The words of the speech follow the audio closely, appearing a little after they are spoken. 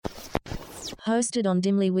Hosted on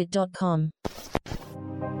dimlywit.com.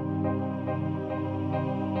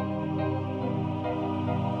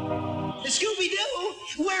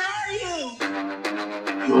 Scooby-Doo, where are you?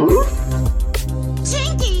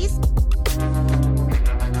 Jinkies!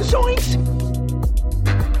 Zoinks!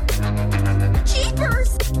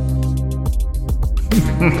 Jeepers!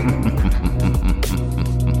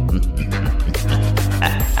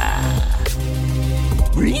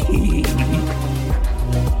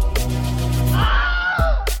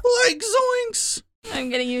 Like zoinks! I'm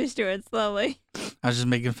getting used to it slowly. I was just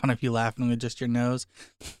making fun of you laughing with just your nose.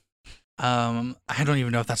 I don't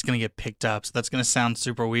even know if that's gonna get picked up, so that's gonna sound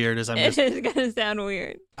super weird as I'm It just is gonna sound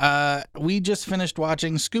weird. we just finished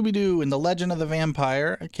watching Scooby-Doo and the Legend of the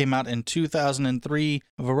Vampire. It came out in 2003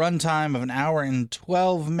 of a runtime of 1 hour and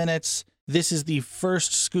 12 minutes. This is the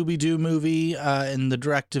first Scooby-Doo movie in the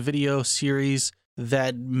direct-to-video series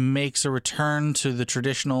that makes a return to the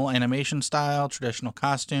traditional animation style, traditional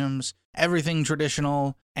costumes, everything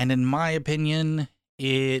traditional, and in my opinion,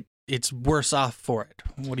 it's worse off for it.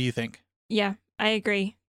 What do you think? Yeah, I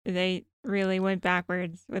agree. They really went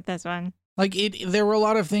backwards with this one. Like there were a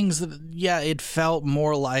lot of things that, yeah, it felt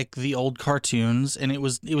more like the old cartoons, and it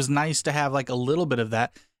was nice to have like a little bit of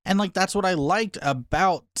that. And like that's what I liked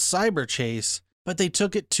about Cyber Chase, but they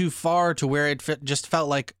took it too far to where it just felt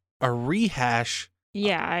like a rehash.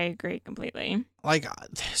 Yeah, I agree completely. Like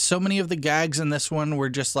so many of the gags in this one were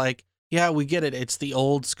just like, yeah, we get it. It's the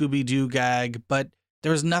old Scooby-Doo gag, but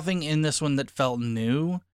there was nothing in this one that felt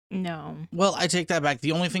new. No. Well, I take that back.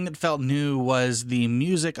 The only thing that felt new was the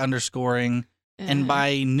music underscoring. And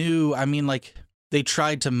by new, I mean like they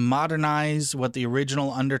tried to modernize what the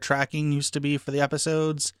original undertracking used to be for the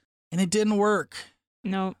episodes, and it didn't work.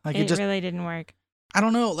 No, Like it really didn't work. I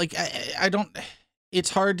don't know. Like I don't. It's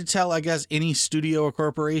hard to tell, I guess, any studio or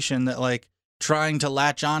corporation that like trying to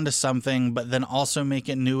latch onto something but then also make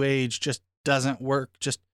it new age just doesn't work.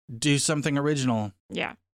 Just do something original.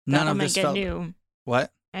 Yeah. None That'll of this make it felt new.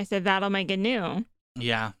 What? I said that'll make it new.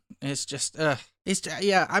 Yeah, it's just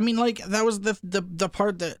yeah. I mean, like that was the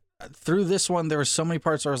part that through this one there were so many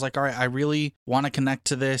parts where I was like, all right, I really want to connect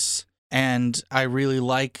to this, and I really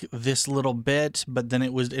like this little bit, but then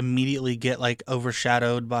it would immediately get like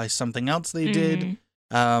overshadowed by something else they did.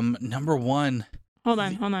 Number one. Hold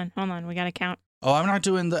on. We gotta count. Oh, I'm not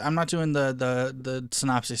doing the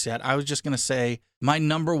synopsis yet. I was just gonna say my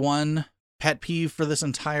number one pet peeve for this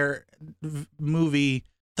entire movie.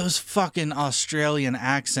 Those fucking Australian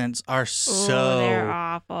accents are so they're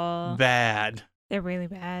awful. bad. They're really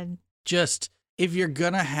bad. Just, if you're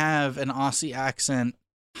gonna have an Aussie accent,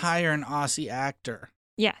 hire an Aussie actor.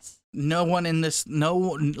 Yes. Literally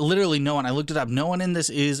no one. I looked it up. No one in this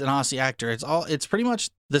is an Aussie actor. It's pretty much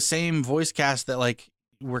the same voice cast that like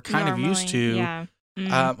we're kind of used to.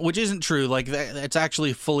 Yeah. Which isn't true. Like it's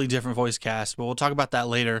actually a fully different voice cast, but we'll talk about that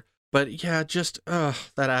later. But yeah, just that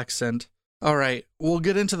accent. All right, we'll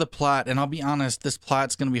get into the plot, and I'll be honest, this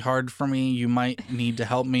plot's going to be hard for me. You might need to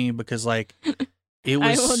help me because, like, it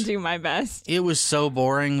was... I will do my best. It was so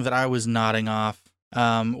boring that I was nodding off,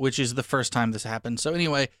 which is the first time this happened. So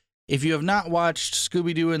anyway, if you have not watched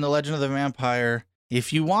Scooby-Doo and the Legend of the Vampire,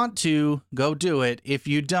 if you want to, go do it. If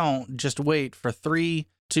you don't, just wait for 3,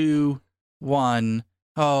 2, 1...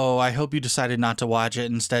 Oh, I hope you decided not to watch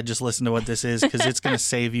it. Instead, just listen to what this is because it's going to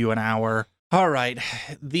save you an hour. All right.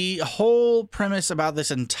 The whole premise about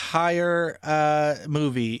this entire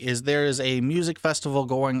movie is there is a music festival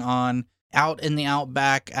going on out in the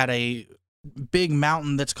outback at a big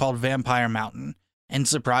mountain that's called Vampire Mountain. And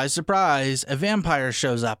surprise, surprise, a vampire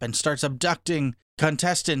shows up and starts abducting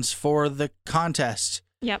contestants for the contest.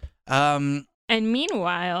 Yep. And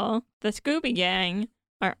meanwhile, the Scooby Gang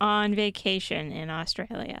are on vacation in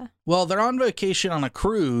Australia. Well, they're on vacation on a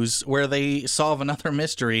cruise where they solve another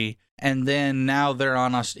mystery, and then now they're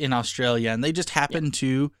in Australia, and they just happen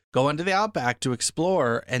to go into the outback to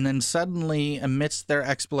explore, and then suddenly, amidst their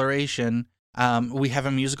exploration, we have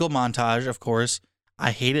a musical montage, of course.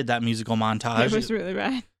 I hated that musical montage. It was really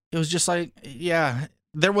bad. It was just like, yeah,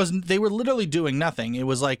 they were literally doing nothing. It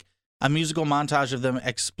was like a musical montage of them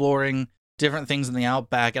exploring different things in the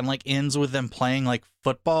outback and like ends with them playing like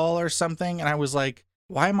football or something. And I was like,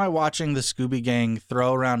 why am I watching the Scooby Gang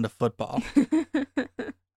throw around a football?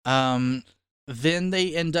 Then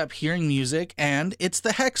they end up hearing music, and it's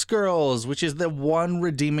the Hex Girls, which is the one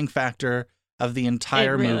redeeming factor of the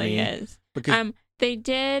entire movie. It really is. Because they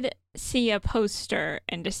did see a poster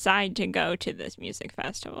and decide to go to this music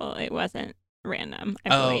festival. It wasn't random, I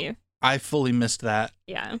believe. I fully missed that.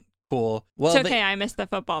 Yeah. Cool. Well, it's okay. I missed the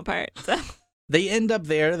football part. So. They end up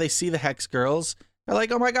there. They see the Hex Girls. They're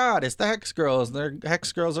like, oh my God, it's the Hex Girls. Their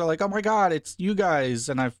Hex Girls are like, oh my God, it's you guys.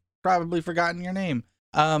 And I've probably forgotten your name.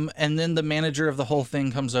 And then the manager of the whole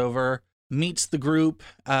thing comes over, meets the group.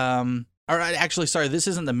 Actually, sorry, this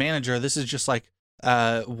isn't the manager. This is just like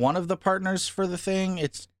one of the partners for the thing.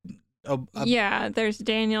 It's yeah, there's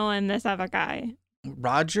Daniel and this other guy.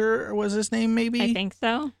 Roger was his name, maybe? I think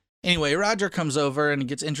so. Anyway, Roger comes over and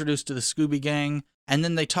gets introduced to the Scooby Gang. And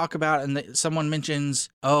then they talk about, and someone mentions,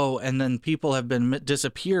 oh, and then people have been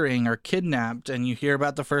disappearing or kidnapped. And you hear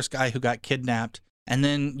about the first guy who got kidnapped. And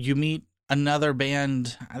then you meet another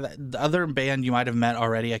band. The other band you might have met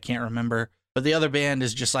already. I can't remember. But the other band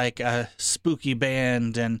is just like a spooky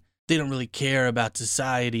band. And they don't really care about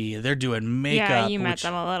society. They're doing makeup. Yeah, you met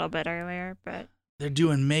them a little bit earlier, but they're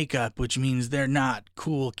doing makeup, which means they're not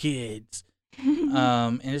cool kids.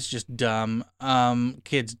 And it's just dumb.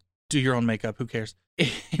 Kids, do your own makeup. Who cares?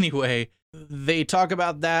 Anyway, they talk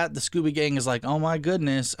about that. The Scooby Gang is like, oh my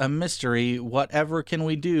goodness, a mystery. Whatever can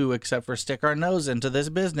we do except for stick our nose into this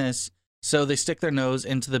business? So they stick their nose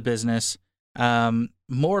into the business.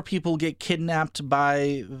 More people get kidnapped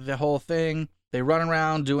by the whole thing. They run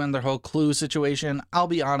around doing their whole Clue situation. I'll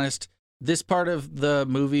be honest, this part of the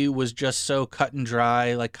movie was just so cut and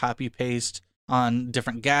dry, like copy paste on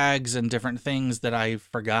different gags and different things that I've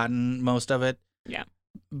forgotten most of it. Yeah.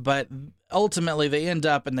 But ultimately they end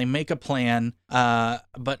up and they make a plan,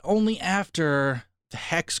 but only after the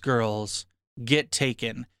Hex Girls get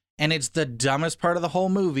taken. And it's the dumbest part of the whole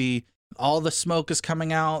movie. All the smoke is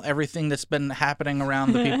coming out, everything that's been happening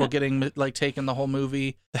around the people getting like taken the whole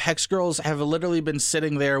movie. The Hex Girls have literally been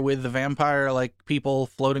sitting there with the vampire like people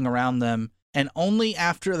floating around them. And only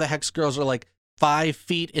after the Hex Girls are like 5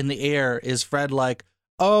 feet in the air is Fred like,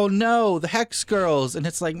 oh no, the Hex Girls. And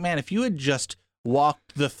it's like, man, if you had just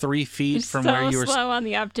walked the 3 feet from where you were slow on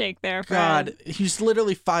the uptake there, Fred. God, he's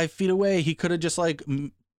literally 5 feet away. He could have just like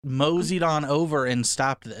moseyed on over and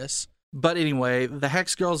stopped this. But anyway, the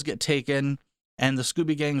Hex Girls get taken, and the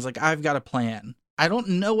Scooby Gang's like, I've got a plan. I don't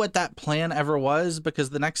know what that plan ever was, because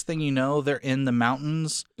the next thing you know, they're in the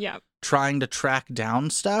mountains trying to track down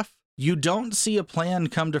stuff. You don't see a plan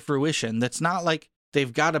come to fruition. That's not like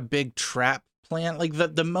they've got a big trap plan. Like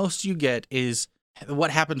the most you get is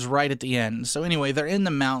what happens right at the end. So anyway, they're in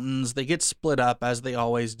the mountains. They get split up, as they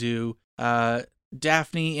always do.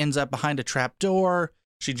 Daphne ends up behind a trap door.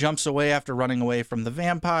 She jumps away after running away from the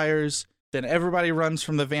vampires. Then everybody runs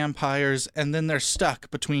from the vampires, and then they're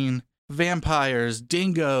stuck between vampires,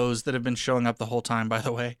 dingoes that have been showing up the whole time, by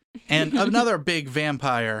the way, and another big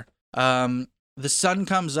vampire. The sun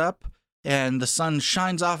comes up, and the sun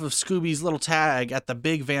shines off of Scooby's little tag at the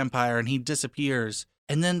big vampire, and he disappears.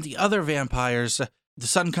 And then the other vampires, the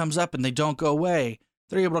sun comes up, and they don't go away.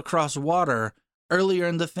 They're able to cross water. Earlier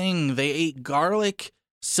in the thing, they ate garlic.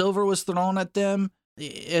 Silver was thrown at them.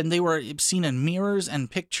 And they were seen in mirrors and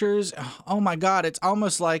pictures. Oh my God, it's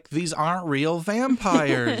almost like these aren't real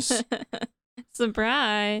vampires.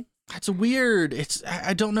 Surprise. That's weird.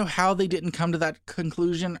 I don't know how they didn't come to that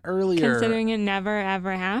conclusion earlier. Considering it never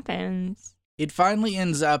ever happens. It finally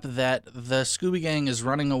ends up that the Scooby Gang is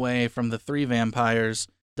running away from the 3 vampires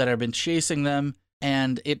that have been chasing them.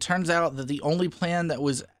 And it turns out that the only plan that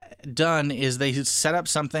was done is they set up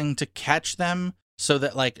something to catch them. So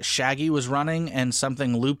that like Shaggy was running and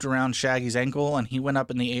something looped around Shaggy's ankle and he went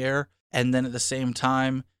up in the air. And then at the same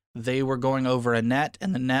time, they were going over a net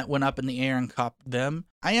and the net went up in the air and caught them.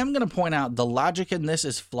 I am going to point out the logic in this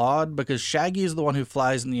is flawed because Shaggy is the one who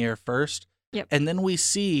flies in the air first. Yep. And then we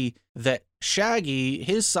see that Shaggy,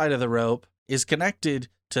 his side of the rope, is connected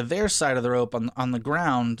to their side of the rope on the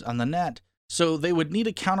ground, on the net. So they would need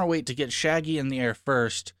a counterweight to get Shaggy in the air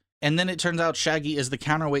first. And then it turns out Shaggy is the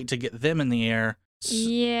counterweight to get them in the air.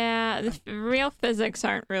 Yeah, the real physics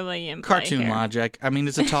aren't really in play Cartoon here. Logic. I mean,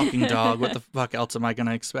 it's a talking dog. What the fuck else am I going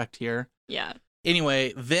to expect here? Yeah.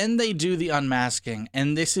 Anyway, then they do the unmasking,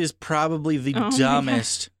 and this is probably the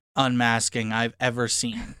dumbest unmasking I've ever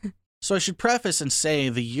seen. So I should preface and say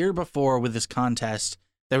the year before with this contest,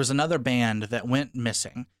 there was another band that went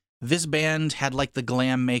missing. This band had like the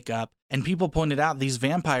glam makeup, and people pointed out these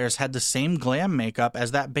vampires had the same glam makeup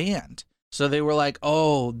as that band. So they were like,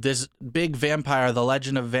 oh, this big vampire, the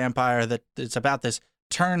legend of vampire that it's about this,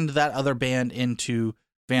 turned that other band into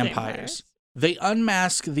vampires. They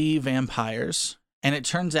unmask the vampires, and it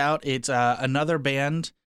turns out it's another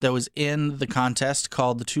band that was in the contest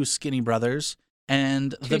called the Two Skinny Brothers.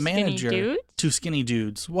 And the manager, dudes? 2 skinny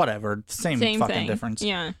dudes, whatever, same fucking thing. difference.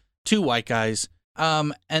 Yeah. 2 white guys.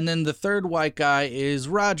 And then the third white guy is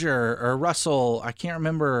Roger or Russell. I can't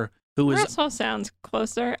remember who was. Russell sounds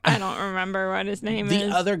closer. I don't remember what his name is. The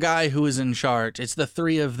other guy who is in charge. It's the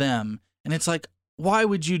 3 of them. And it's like, why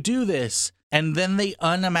would you do this? And then they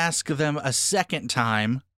unmask them a second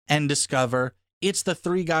time and discover it's the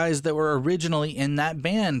 3 guys that were originally in that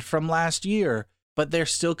band from last year. But they're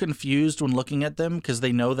still confused when looking at them because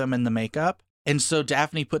they know them in the makeup. And so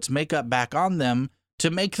Daphne puts makeup back on them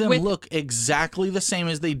to make them look exactly the same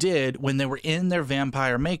as they did when they were in their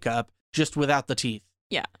vampire makeup, just without the teeth.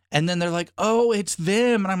 Yeah. And then they're like, oh, it's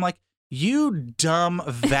them. And I'm like, you dumb,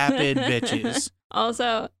 vapid bitches.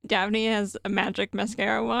 Also, Daphne has a magic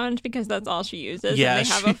mascara wand because that's all she uses. Yeah, and they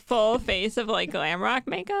have a full face of like glam rock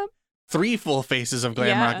makeup. 3 full faces of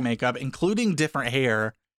glam rock makeup, including different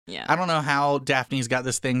hair. Yeah. I don't know how Daphne's got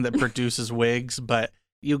this thing that produces wigs, but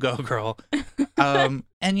you go, girl. And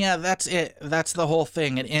yeah, that's it. That's the whole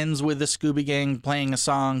thing. It ends with the Scooby Gang playing a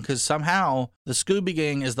song because somehow the Scooby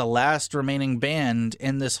Gang is the last remaining band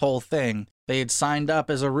in this whole thing. They had signed up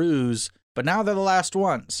as a ruse, but now they're the last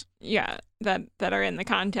ones. Yeah, that are in the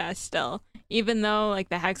contest still, even though like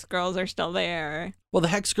the Hex Girls are still there. Well, the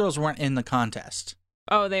Hex Girls weren't in the contest.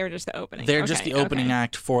 Oh, they were just the opening. They're just the opening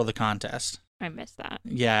act for the contest. I missed that.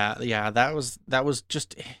 Yeah, that was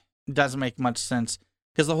just, it doesn't make much sense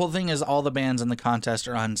because the whole thing is all the bands in the contest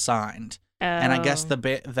are unsigned. And I guess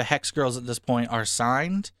the Hex Girls at this point are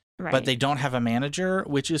signed, right. But they don't have a manager,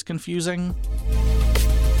 which is confusing.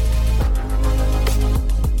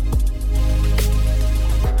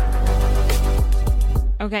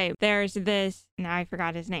 Okay, there's this, now I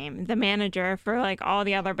forgot his name, the manager for like all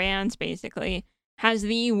the other bands basically has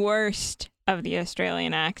the worst of the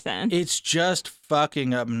Australian accent. It's just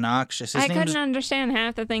fucking obnoxious. I couldn't understand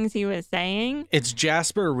half the things he was saying. It's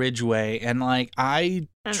Jasper Ridgway, and like I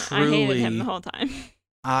hated him the whole time.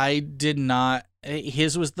 I did not.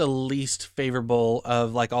 His was the least favorable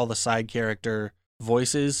of like all the side character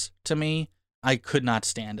voices to me. I could not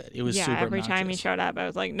stand it. It was super every obnoxious. time he showed up, I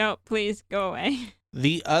was like, nope, please go away.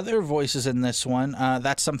 The other voices in this one,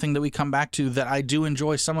 that's something that we come back to that I do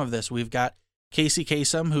enjoy some of this. We've got Casey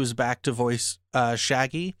Kasem, who's back to voice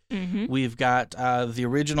Shaggy. Mm-hmm. We've got the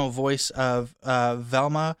original voice of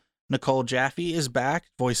Velma. Nicole Jaffe is back,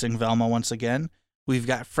 voicing Velma once again. We've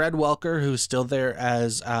got Fred Welker, who's still there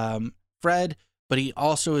as Fred, but he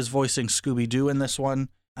also is voicing Scooby-Doo in this one.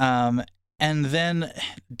 And then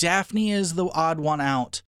Daphne is the odd one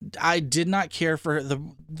out. I did not care for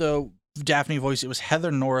the Daphne voice. It was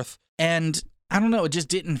Heather North, and I don't know, it just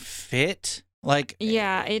didn't fit. Like,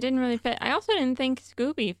 yeah, it didn't really fit. I also didn't think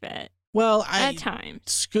Scooby fit. Well, at times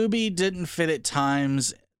Scooby didn't fit at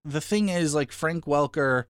times. The thing is, like, Frank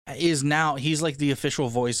Welker is now, he's like the official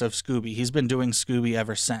voice of Scooby. He's been doing Scooby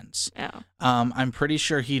ever since. Oh. I'm pretty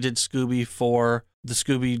sure he did Scooby for the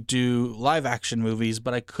Scooby-Doo live action movies,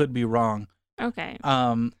 but I could be wrong. Okay.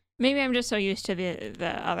 Maybe I'm just so used to the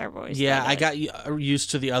other voice. Yeah, I got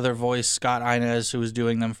used to the other voice, Scott Inez, who was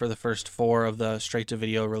doing them for the first 4 of the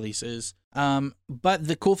straight-to-video releases. But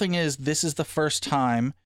the cool thing is, this is the first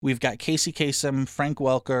time we've got Casey Kasem, Frank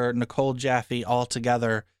Welker, Nicole Jaffe all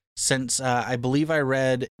together since, I believe I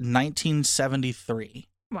read 1973.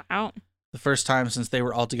 Wow. The first time since they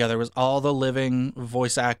were all together was all the living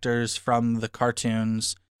voice actors from the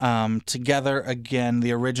cartoons together again.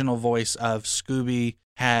 The original voice of Scooby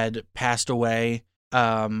had passed away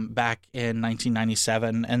back in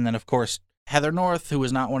 1997. And then, of course, Heather North, who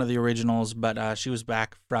was not one of the originals, but she was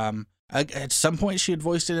back from... at some point, she had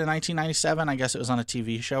voiced it in 1997. I guess it was on a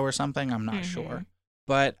TV show or something. I'm not sure.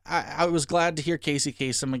 But I was glad to hear Casey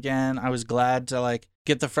Kasem again. I was glad to like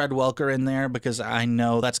get the Fred Welker in there because I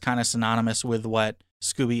know that's kind of synonymous with what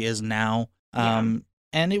Scooby is now.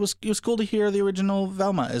 And it was cool to hear the original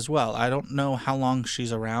Velma as well. I don't know how long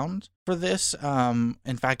she's around for this.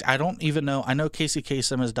 In fact, I don't even know. I know Casey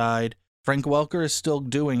Kasem has died. Frank Welker is still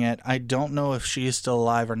doing it. I don't know if she is still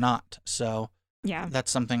alive or not. So yeah,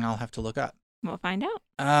 that's something I'll have to look up. We'll find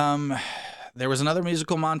out. There was another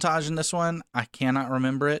musical montage in this one. I cannot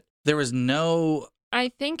remember it. There was no... I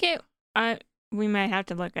think we might have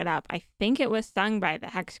to look it up. I think it was sung by the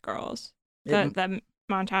Hex Girls. The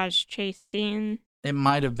montage chase scene. It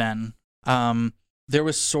might have been. There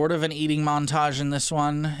was sort of an eating montage in this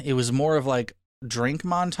one. It was more of like drink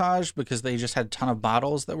montage because they just had a ton of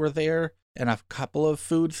bottles that were there and a couple of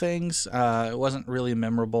food things. It wasn't really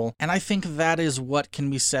memorable. And I think that is what can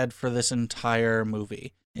be said for this entire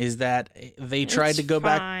movie, is that they tried to go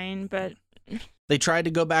back. But they tried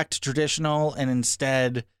to go back to traditional, and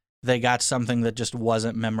instead they got something that just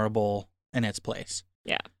wasn't memorable in its place.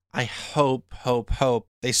 Yeah. I hope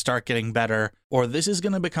they start getting better, or this is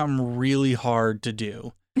going to become really hard to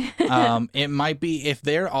do. It might be, if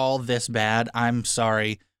they're all this bad, I'm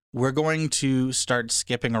sorry, we're going to start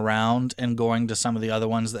skipping around and going to some of the other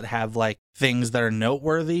ones that have like things that are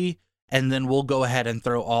noteworthy, and then we'll go ahead and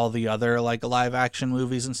throw all the other like live action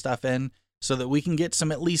movies and stuff in so that we can get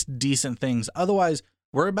some at least decent things. Otherwise,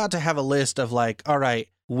 we're about to have a list of like, all right,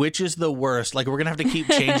 which is the worst? Like, we're going to have to keep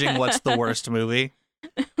changing what's the worst movie.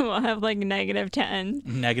 We'll have like -10.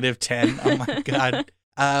 -10. Oh my God.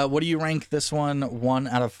 What do you rank this one 1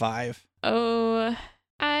 out of 5? Oh,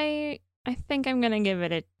 I think I'm going to give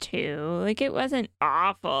it a 2. Like, it wasn't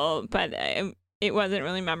awful, but it wasn't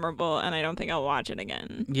really memorable, and I don't think I'll watch it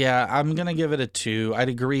again. Yeah, I'm going to give it a 2. I'd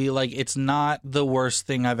agree. Like, it's not the worst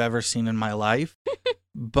thing I've ever seen in my life,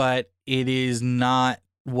 but it is not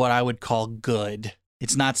what I would call good.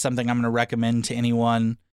 It's not something I'm going to recommend to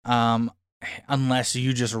anyone unless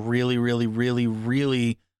you just really, really, really,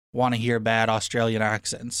 really want to hear bad Australian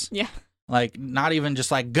accents. Yeah. Like, not even just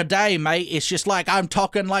like, good day, mate. It's just like, I'm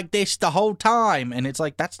talking like this the whole time. And it's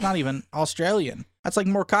like, that's not even Australian. That's like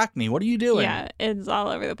more Cockney. What are you doing? Yeah, it's all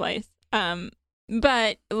over the place.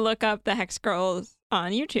 But look up the Hex Girls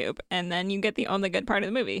on YouTube, and then you get the only good part of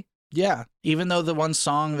the movie. Yeah. Even though the one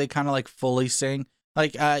song they kind of like fully sing,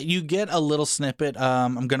 like you get a little snippet,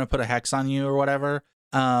 I'm going to put a hex on you or whatever.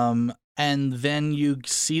 And then you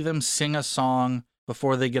see them sing a song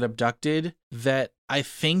before they get abducted that I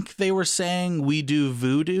think they were saying, we do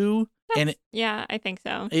voodoo. Yeah, I think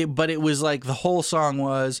so. But it was like the whole song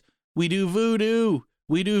was, we do voodoo,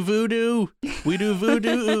 we do voodoo, we do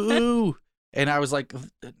voodoo. And I was like,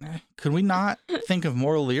 could we not think of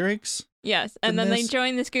more lyrics? Yes, and then this? they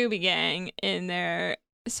join the Scooby Gang in their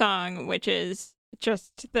song, which is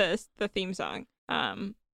just the theme song.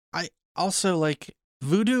 I also like,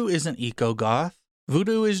 voodoo isn't eco-goth.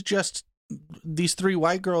 Voodoo is just, these 3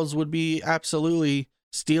 white girls would be absolutely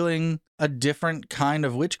stealing a different kind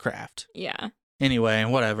of witchcraft. Yeah. Anyway,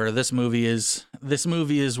 whatever. This movie is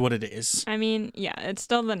what it is. I mean, yeah, it's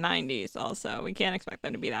still the 90s also. We can't expect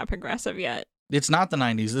them to be that progressive yet. It's not the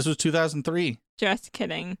 90s. This was 2003. Just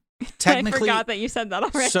kidding. Technically, I forgot that you said that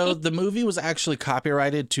already. So the movie was actually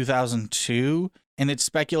copyrighted 2002, and it's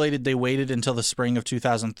speculated they waited until the spring of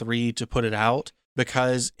 2003 to put it out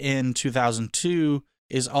because in 2002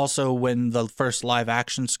 is also when the first live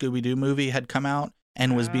action Scooby-Doo movie had come out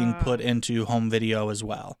and was being put into home video as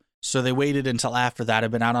well. So they waited until after that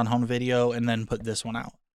had been out on home video and then put this one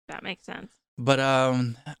out. That makes sense. But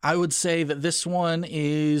I would say that this one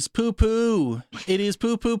is poo-poo. It is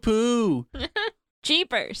poo-poo-poo.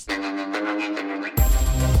 Jeepers.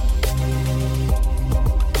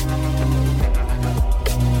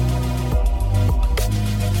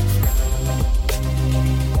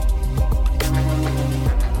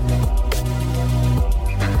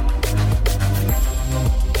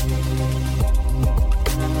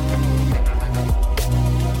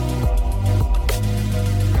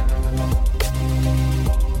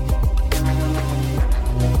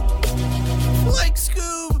 Like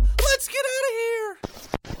Scoob, let's get out of here.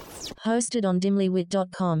 Hosted on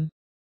dimlywit.com.